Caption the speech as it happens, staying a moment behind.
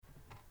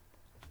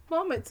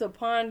moment to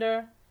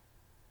ponder,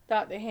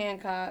 Dr.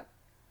 Hancock.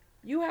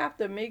 You have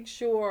to make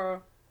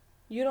sure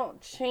you don't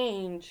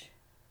change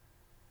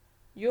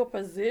your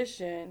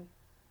position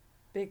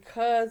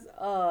because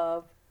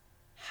of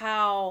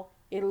how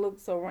it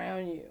looks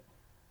around you.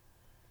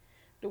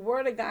 The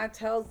Word of God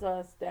tells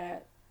us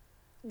that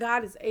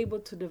God is able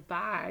to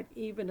divide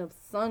even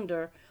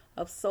asunder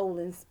of soul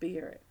and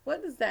spirit.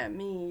 What does that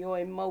mean? Your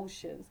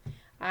emotions.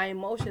 Our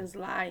emotions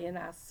lie in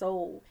our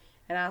soul,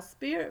 and our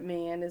spirit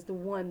man is the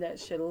one that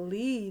should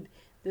lead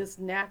this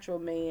natural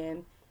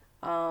man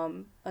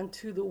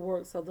unto the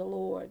works of the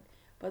Lord.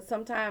 But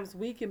sometimes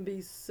we can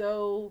be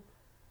so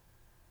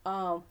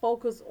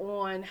focused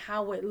on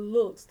how it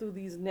looks through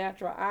these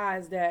natural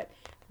eyes that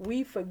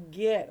we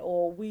forget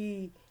or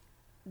we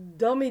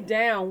dummy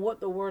down what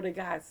the Word of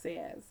God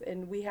says.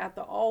 And we have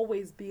to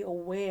always be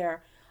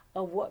aware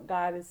of what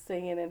God is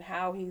saying and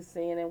how He's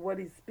saying and what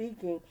He's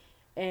speaking.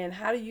 And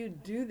how do you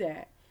do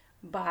that?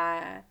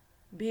 By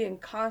being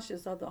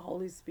conscious of the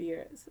Holy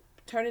Spirit,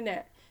 turning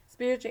that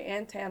spiritual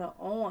antenna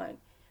on.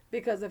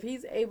 Because if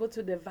He's able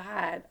to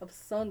divide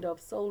asunder of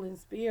soul and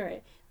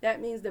spirit, that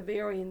means the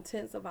very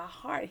intents of our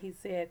heart. He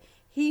said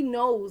He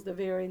knows the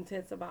very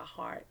intents of our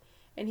heart.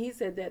 And He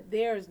said that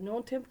there is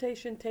no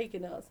temptation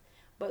taking us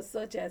but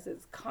such as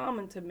is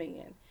common to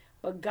man.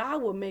 But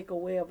God will make a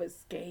way of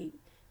escape.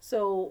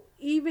 So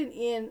even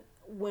in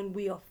when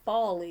we are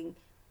falling,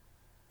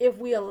 if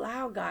we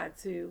allow God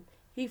to,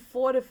 He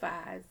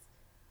fortifies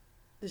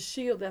the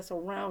shield that's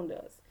around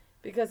us.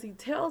 Because He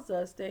tells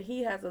us that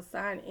He has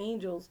assigned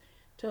angels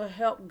to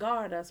help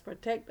guard us,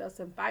 protect us,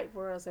 and fight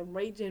for us, and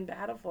rage in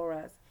battle for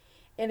us.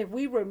 And if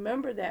we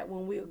remember that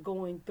when we are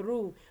going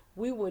through,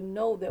 we will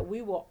know that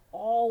we will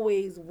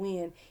always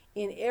win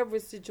in every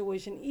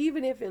situation.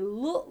 Even if it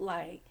looked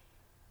like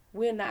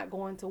we're not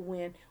going to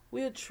win,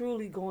 we're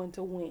truly going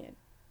to win.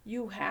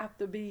 You have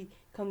to be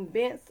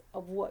convinced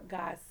of what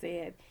God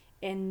said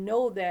and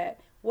know that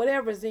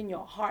whatever's in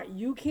your heart,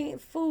 you can't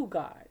fool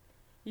God.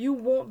 You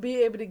won't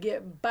be able to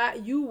get by.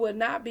 You will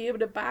not be able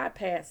to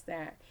bypass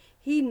that.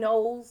 He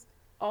knows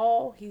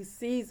all. He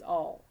sees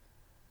all.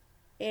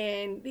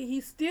 And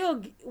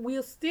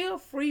we're still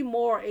free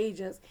moral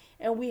agents,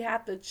 and we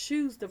have to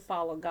choose to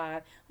follow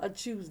God or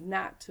choose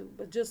not to.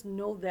 But just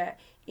know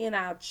that in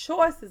our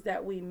choices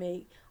that we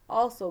make,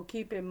 also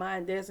keep in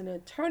mind there's an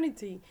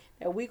eternity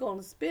that we're going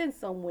to spend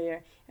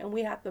somewhere, and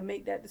we have to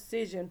make that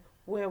decision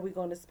where we're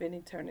going to spend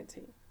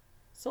eternity.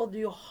 So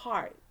your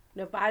heart,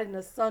 dividing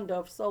asunder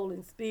of soul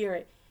and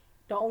spirit,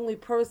 the only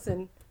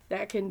person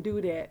that can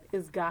do that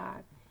is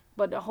God.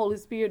 But the Holy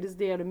Spirit is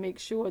there to make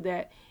sure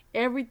that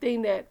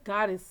everything that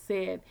God has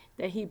said,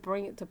 that He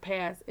bring it to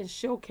pass and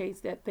showcase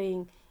that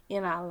thing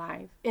in our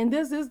life. And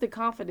this is the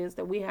confidence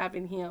that we have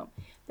in Him,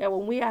 that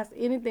when we ask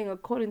anything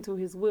according to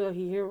His will,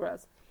 He hears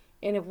us.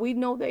 And if we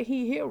know that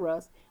He hears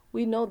us,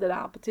 we know that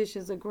our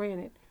petitions are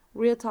granted.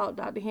 Real Talk,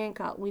 Dr.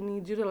 Hancock. We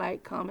need you to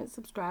like, comment,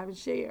 subscribe, and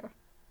share.